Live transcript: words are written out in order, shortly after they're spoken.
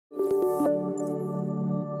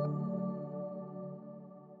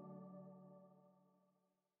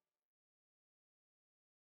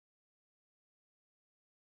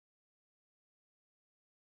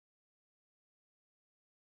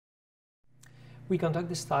We conduct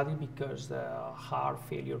the study because the heart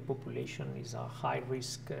failure population is a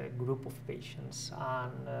high-risk group of patients,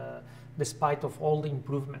 and despite of all the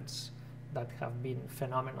improvements that have been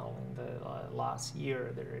phenomenal in the last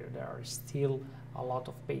year, there are still a lot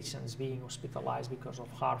of patients being hospitalized because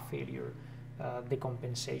of heart failure,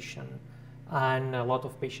 decompensation, and a lot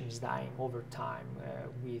of patients dying over time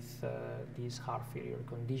with this heart failure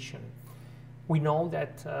condition. We know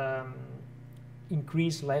that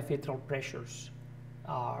increased left atrial pressures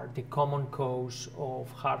are the common cause of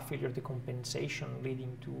heart failure decompensation,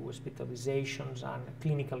 leading to hospitalizations and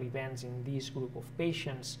clinical events in this group of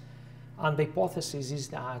patients. And the hypothesis is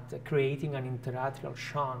that creating an interatrial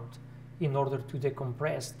shunt in order to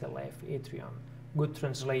decompress the left atrium would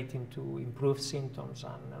translate into improved symptoms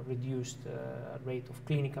and reduced rate of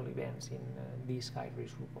clinical events in this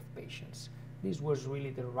high-risk group of patients. This was really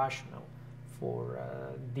the rationale for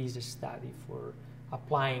this study, for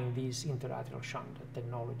applying this interatrial shunt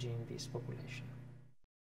technology in this population.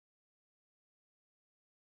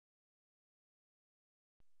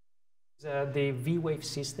 The V-Wave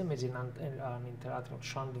system is an interatrial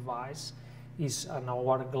shunt device. Is an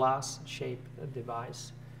hourglass-shaped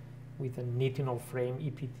device with a nitinol frame,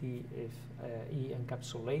 EPT-E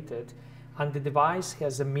encapsulated, and the device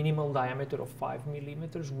has a minimal diameter of 5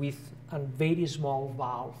 millimeters with a very small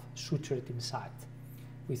valve sutured inside,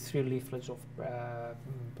 with 3 leaflets of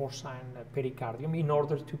porcine pericardium in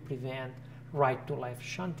order to prevent right-to-left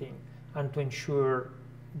shunting and to ensure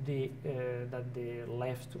that the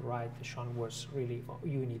left-to-right shunt was really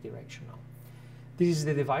unidirectional. This is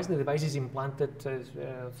the device. The device is implanted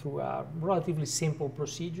through a relatively simple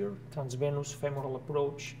procedure, transvenous femoral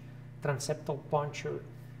approach, transeptal puncture.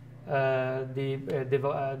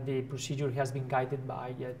 The procedure has been guided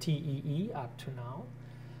by TEE up to now,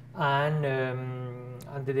 and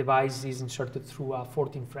the device is inserted through a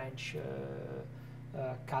 14 French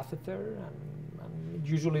catheter, and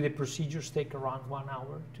usually the procedures take around 1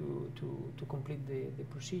 hour to complete the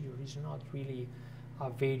procedure. It's not really a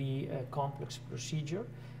very complex procedure,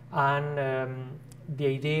 and the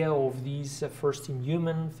idea of this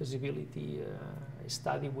first-in-human feasibility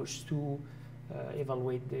study was to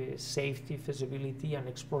evaluate the safety, feasibility, and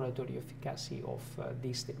exploratory efficacy of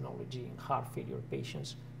this technology in heart failure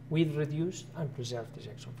patients with reduced and preserved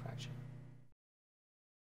ejection fraction.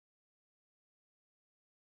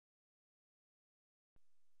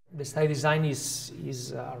 The study design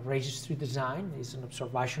is a registry design. It's an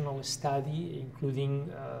observational study,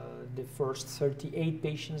 including the first 38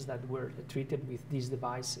 patients that were treated with this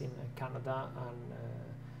device in Canada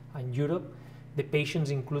and Europe. The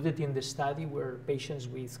patients included in the study were patients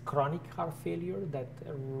with chronic heart failure that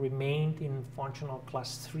remained in functional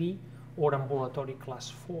class 3 or ambulatory class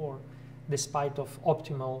 4, despite of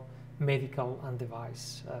optimal medical and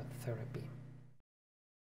device therapy.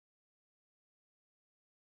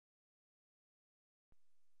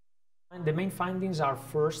 And the main findings are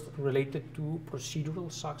first related to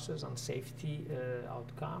procedural success and safety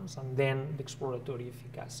outcomes, and then the exploratory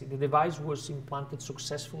efficacy. The device was implanted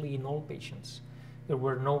successfully in all patients. There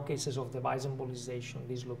were no cases of device embolization,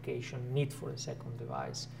 dislocation, need for a second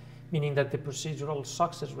device, meaning that the procedural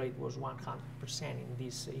success rate was 100% in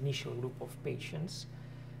this initial group of patients.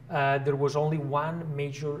 There was only one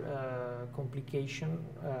major complication,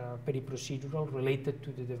 periprocedural, related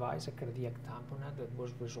to the device, a cardiac tamponade that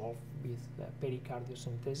was resolved with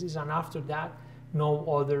pericardiocentesis, and after that, no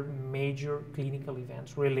other major clinical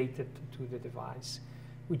events related to the device,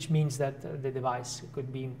 which means that the device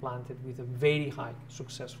could be implanted with a very high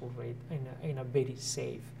successful rate in a very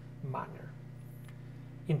safe manner.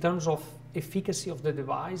 In terms of efficacy of the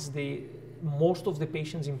device, most of the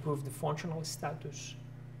patients improved the functional status,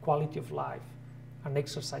 quality of life, and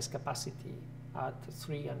exercise capacity at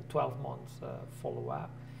 3 and 12 months follow-up,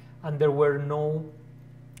 and there were no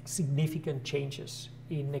significant changes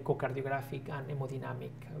in echocardiographic and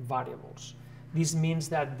hemodynamic variables. This means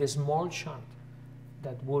that the small shunt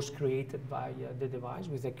that was created by the device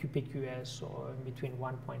with a QPQS or between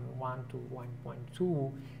 1.1 to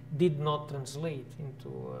 1.2 did not translate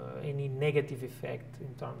into any negative effect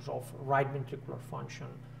in terms of right ventricular function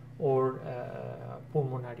or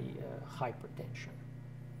pulmonary hypertension.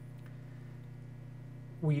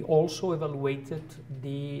 We also evaluated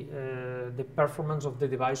the performance of the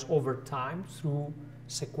device over time through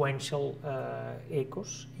sequential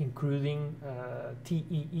echoes, including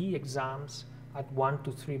TEE exams at 1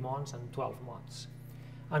 to 3 months and 12 months.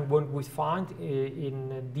 And what we found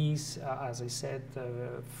in this, as I said,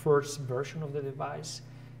 first version of the device,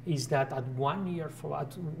 is that at 1 year,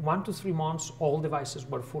 at 1 to 3 months, all devices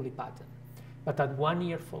were fully patterned. But at 1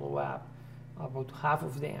 year follow-up, about half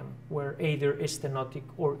of them were either stenotic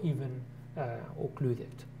or even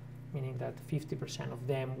occluded, meaning that 50% of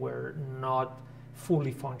them were not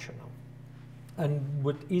fully functional. And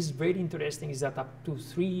what is very interesting is that up to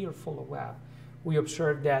 3-year follow-up, we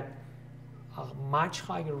observed that a much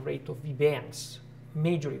higher rate of events,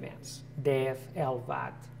 major events, death,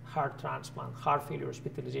 LVAD, heart transplant, heart failure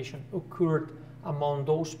hospitalization, occurred among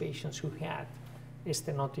those patients who had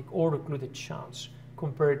stenotic or occluded shunts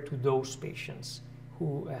compared to those patients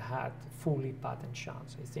who had fully patent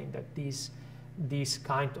shunts. I think that this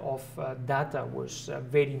kind of data was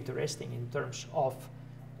very interesting in terms of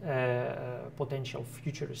potential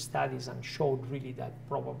future studies, and showed really that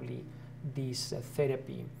probably this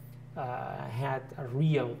therapy had a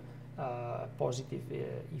real positive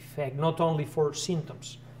effect, not only for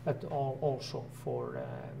symptoms, but also for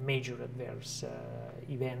major adverse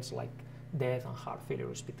events like death and heart failure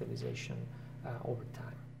hospitalization over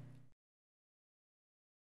time.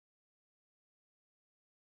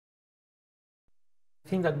 I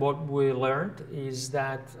think that what we learned is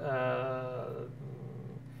that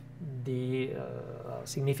the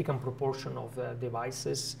significant proportion of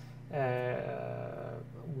devices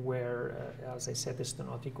were, as I said,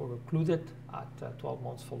 stenotic or occluded at 12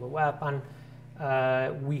 months follow-up, and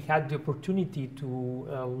we had the opportunity to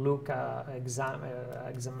look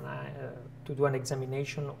to do an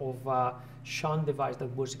examination of a shunt device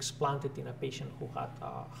that was explanted in a patient who had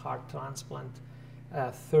a heart transplant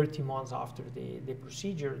 30 months after the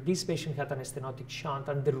procedure. This patient had an stenotic shunt,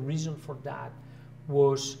 and the reason for that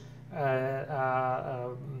was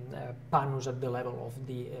pannus at the level of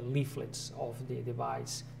the leaflets of the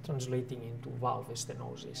device, translating into valve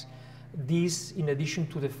stenosis. This, in addition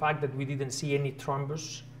to the fact that we didn't see any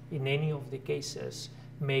thrombus in any of the cases,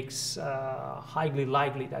 makes highly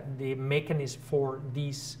likely that the mechanism for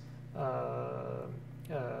this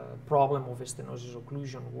problem of stenosis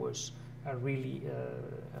occlusion was really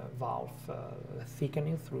valve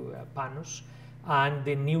thickening through pannus. And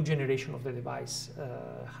the new generation of the device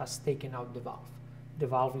has taken out the valve. The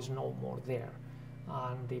valve is no more there.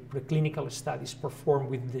 And the preclinical studies performed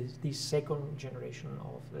with this second generation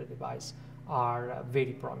of the device are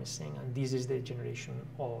very promising. And this is the generation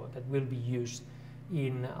that will be used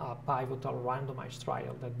in a pivotal randomized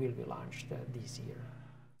trial that will be launched this year.